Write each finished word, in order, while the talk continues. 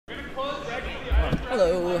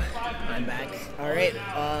Hello, I'm back. Alright,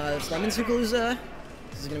 it's Lemmon Zookalooza.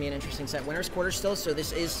 This is going to be an interesting set. Winner's quarter still, so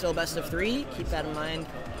this is still best of 3. Keep that in mind.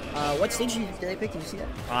 What stage did they pick? Did you see that?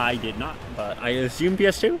 I did not, but I assume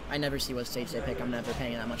PS2? I never see what stage they pick. I'm never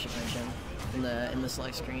paying that much attention in the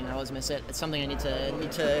select screen. I always miss it. It's something I need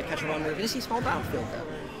to catch up on. We're going to see small battlefield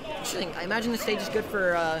though. Interesting. I imagine the stage is good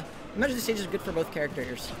for both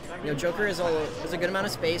characters. You know, Joker is a good amount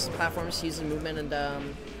of space, platforms, use movement,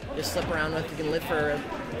 and just slip around with. You can live for a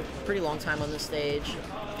pretty long time on this stage.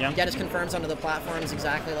 Yeah. Get his confirms onto the platforms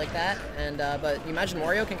exactly like that, and but you imagine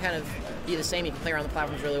Wario can kind of be the same. He can play around the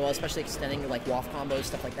platforms really well, especially extending like waft combos,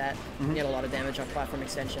 stuff like that. You get a lot of damage off platform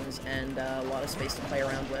extensions and a lot of space to play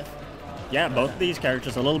around with. Yeah, both of these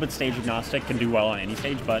characters, a little bit stage agnostic, can do well on any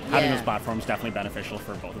stage, but having those platforms definitely beneficial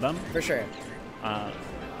for both of them. For sure.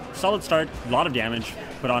 Solid start, a lot of damage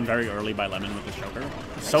put on very early by Lemmon with his Joker.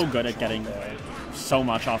 So good at getting so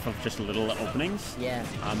much off of just little openings. Yeah.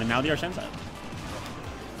 And now the Arsene set.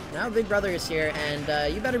 Now Big Brother is here,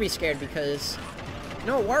 and you better be scared because, you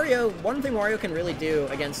know, one thing Wario can really do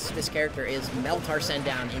against this character is melt Arsene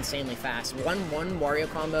down insanely fast. One Wario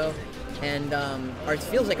combo, and it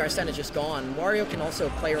feels like Arsene is just gone. Wario can also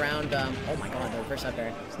play around, oh my god, the reverse up there.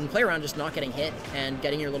 You can play around just not getting hit and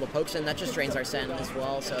getting your little pokes in. That just drains Arsene as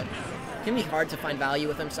well, so it can be hard to find value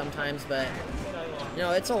with him sometimes, but, you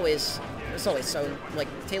know, it's always so, like,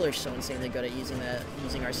 Taylor's so insanely good at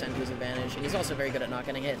using Arsene to his advantage, and he's also very good at not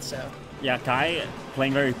getting hit, so. Yeah, Kai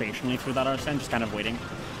playing very patiently through that Arsene, just kind of waiting.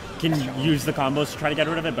 Can use the combos to try to get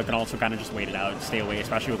rid of it, but can also kind of just wait it out, stay away,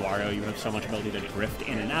 especially with Wario. You have so much ability to drift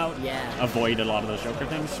in and out, avoid a lot of those Joker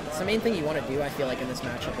things. It's the main thing you want to do, I feel like, in this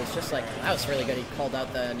matchup. Is just like, that was really good. He called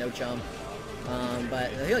out the no jump.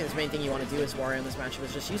 But I feel like the main thing you want to do as Wario in this matchup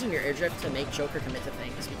is just using your air drift to make Joker commit to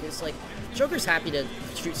things, because like Joker's happy to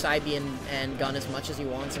shoot side B and gun as much as he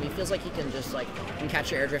wants, and he feels like he can just can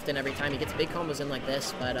catch your air drift in every time. He gets big combos in like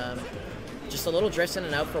this, but just a little drifts in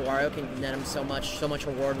and out for Wario can net him so much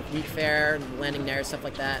reward with weak fair, landing there, stuff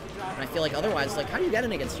like that. And I feel like otherwise, like, how do you get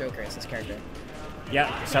in against Joker as this character? Yeah,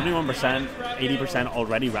 71%, 80%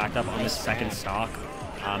 already racked up on this second stock,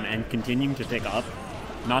 and continuing to tick up.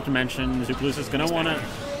 Not to mention, Zookalooza is going to want to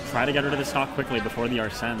try to get rid of the stock quickly before the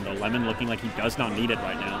Arsene, though Lemmon looking like he does not need it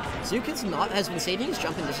right now. Zook has been saving his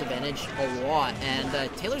jumping disadvantage a lot,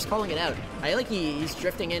 and Taylor's calling it out. I like he's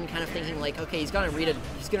drifting in, kind of thinking like, okay, he's gonna read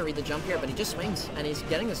the jump here, but he just swings, and he's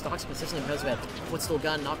getting the stocks consistently because of it. Footstool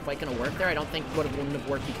gun not quite gonna work there. I don't think wouldn't have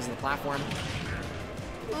worked because of the platform.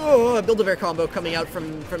 Oh, a Build-A-Bear combo coming out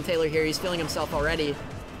from Taylor here. He's feeling himself already.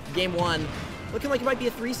 Game 1, looking like it might be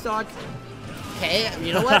a 3-stock. Okay,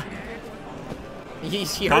 you know what? He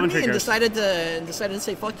heard me and decided to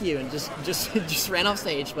say fuck you and just ran off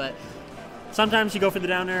stage. But sometimes you go for the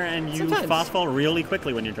downer and you fast fall really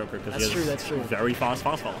quickly when you're Joker, because that's true. Very fast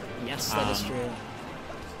fall. Yes, that is true.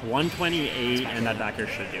 128, and that backer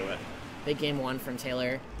should do it. Big game 1 from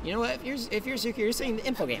Taylor. You know what? If you're Zuki, you're saying the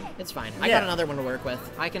info game. It's fine. I got another one to work with.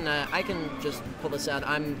 I can just pull this out.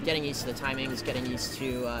 I'm getting used to the timings, getting used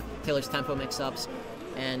to Taylor's tempo mix-ups,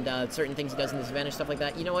 and certain things he does in disadvantage, stuff like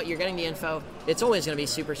that. You know what? You're getting the info. It's always going to be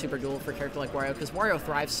super, super dual for a character like Wario, because Wario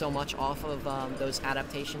thrives so much off of those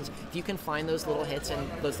adaptations. If you can find those little hits and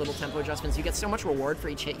those little tempo adjustments, you get so much reward for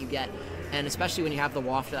each hit you get, and especially when you have the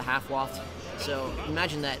waft or the half waft. So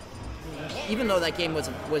imagine that. Even though that game was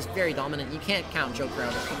very dominant, you can't count Joker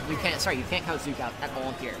out. You can't count Zook out at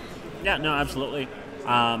all here. Yeah, no, absolutely.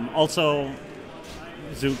 Also,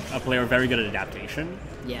 Zook, a player very good at adaptation.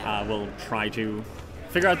 Yeah. Will try to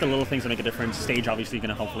figure out the little things that make a difference. Stage obviously going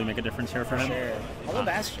to hopefully make a difference here for him. Sure. Although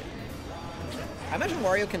Bastion. I imagine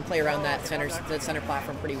Wario can play around that center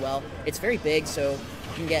platform pretty well. It's very big, so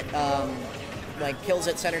you can get like kills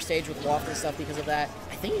at center stage with waft and stuff because of that.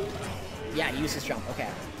 I think, yeah, he uses jump. Okay.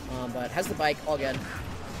 But has the bike, all good.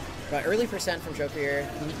 But early percent from Joker here.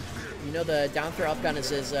 You know the down throw up gun is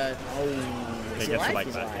his, is he alive?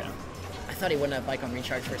 He's alive. Yeah. I thought he wouldn't have bike on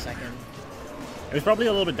recharge for a second. It was probably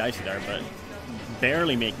a little bit dicey there, but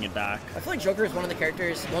barely making it back. I feel like Joker is one of the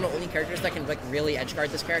only characters that can like really edgeguard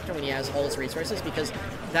this character when he has all his resources, because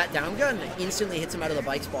that down gun instantly hits him out of the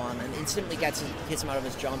bike spawn and instantly hits him out of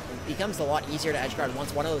his jump. It becomes a lot easier to edgeguard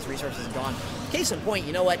once one of those resources is gone. Case in point,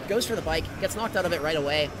 you know what? Goes for the bike, gets knocked out of it right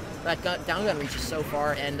away. That down gun reaches so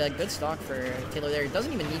far, and good stock for Taylor there. He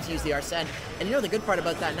doesn't even need to use the Arsene. And you know the good part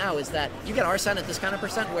about that now is that you get Arsene at this kind of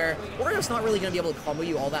percent where Wario's not really going to be able to combo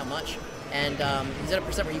you all that much. And he's at a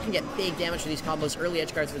percent where you can get big damage with these combos, early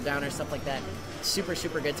edge guards with downer, stuff like that. Super,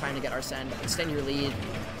 super good time to get Arsene, extend your lead.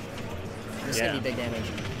 This is going to be big damage.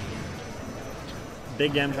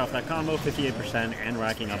 Big damage off that combo, 58%, and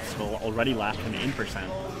racking up still already lapped him in percent.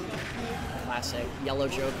 classic. Yellow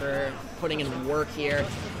Joker putting in work here.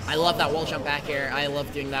 I love that wall jump back air. I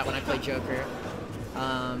love doing that when I play Joker.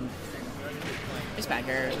 Nice back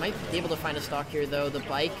air. Might be able to find a stock here though. The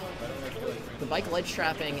bike ledge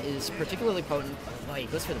trapping is particularly potent. Oh, he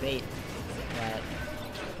goes for the bait. But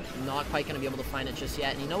not quite going to be able to find it just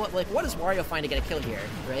yet. And you know what? Like, what does Wario find to get a kill here,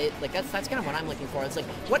 right? Like, that's kind of what I'm looking for. It's like,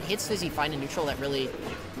 what hits does he find in neutral that really,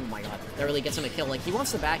 oh my god, that really gets him a kill? Like, he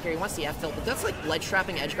wants the back air, he wants the F tilt, but that's like ledge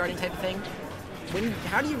trapping, edge guarding type of thing.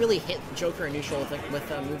 How do you really hit Joker in neutral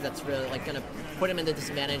with a move that's really like going to put him into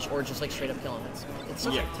disadvantage or just like straight up kill him? It's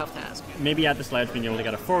such a tough task. Maybe at this ledge being able to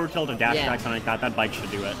get a forward tilt, a dash attack, something like that. That bike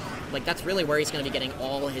should do it. Like, that's really where he's going to be getting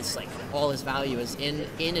all his value is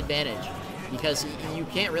in advantage. Because you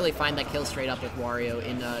can't really find that kill straight up with Wario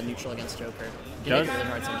in neutral against Joker. It can make it really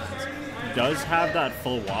hard sometimes. Does have that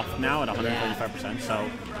full waft now at 135%, so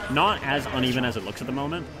not as uneven as it looks at the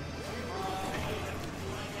moment.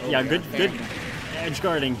 Yeah, good edge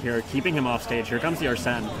guarding here, keeping him off stage. Here comes the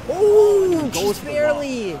Arsene. Oh, goes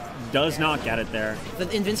barely. Does not get it there.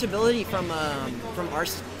 The invincibility from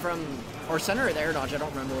Arsene or the air dodge, I don't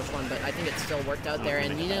remember which one, but I think it still worked out there.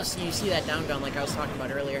 And you see that down gun like I was talking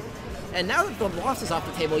about earlier. And now that the loss is off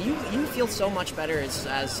the table, you feel so much better as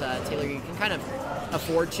Taylor. You can kind of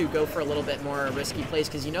afford to go for a little bit more risky plays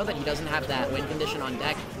because you know that he doesn't have that win condition on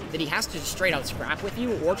deck, that he has to just straight out scrap with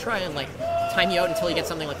you or try and like time you out until you get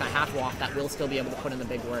something like the half waft that will still be able to put in the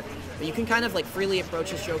big work. But you can kind of like freely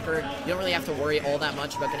approach his Joker. You don't really have to worry all that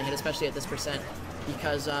much about getting hit, especially at this percent,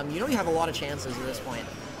 because you know you have a lot of chances at this point.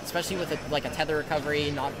 Especially with a tether recovery,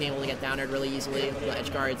 not being able to get down aired really easily, the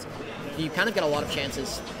edge guards. You kind of get a lot of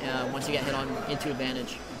chances once you get hit on into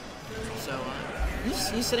advantage. So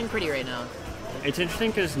he's sitting pretty right now. It's interesting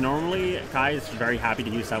because normally Kai is very happy to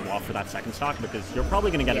use that wall for that second stock because you're probably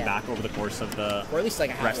going to get it back over the course of the or at least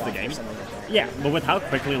like a rest of the game. Yeah, but with how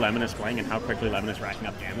quickly Lemmon is playing and how quickly Lemmon is racking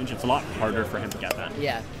up damage, it's a lot harder for him to get that.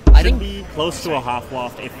 Yeah. I think be close to a half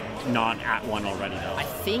waft, if not at one already, though. I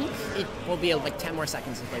think it will be like 10 more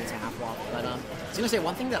seconds until it's a half waft. But I was going to say,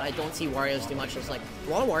 one thing that I don't see Wario's do much is like, a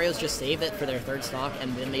lot of Wario's just save it for their third stock,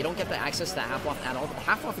 and then they don't get the access to that half waft at all. But the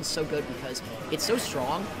half waft is so good because it's so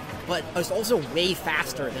strong, but it's also way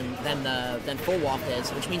faster than full waft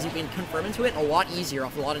is, which means you can confirm into it a lot easier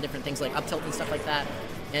off a lot of different things like up tilt and stuff like that.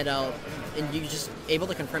 And you're just able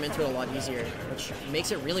to confirm into it a lot easier, which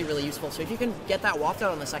makes it really, really useful. So if you can get that waft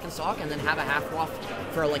out on the second stock and then have a half waft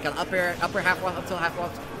for like an upper half waft, up tilt half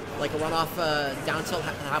waft, like a runoff down tilt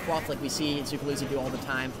half waft, like we see Zookalooza do all the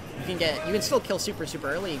time, you can still kill super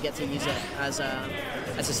early. You get to use it as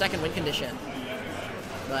a second win condition.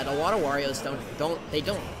 But a lot of Wario's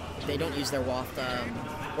don't use their waft,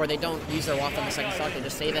 or they don't use their waft on the second stock. They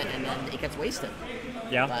just save it and then it gets wasted.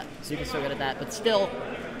 Yeah. But Zooka's so good at that. But still,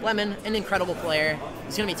 Lemmon, an incredible player.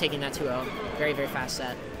 He's going to be taking that 2-0. Very, very fast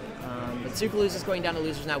set. But Zookalooza is going down to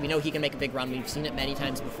losers now. We know he can make a big run. We've seen it many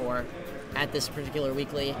times before at this particular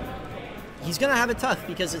weekly. He's going to have it tough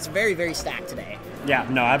because it's very, very stacked today. Yeah,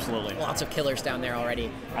 no, absolutely. Lots of killers down there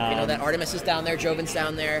already. You know that Artemis is down there, Joven's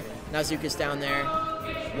down there, now Zooka's down there.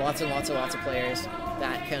 Lots and lots of players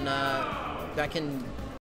that can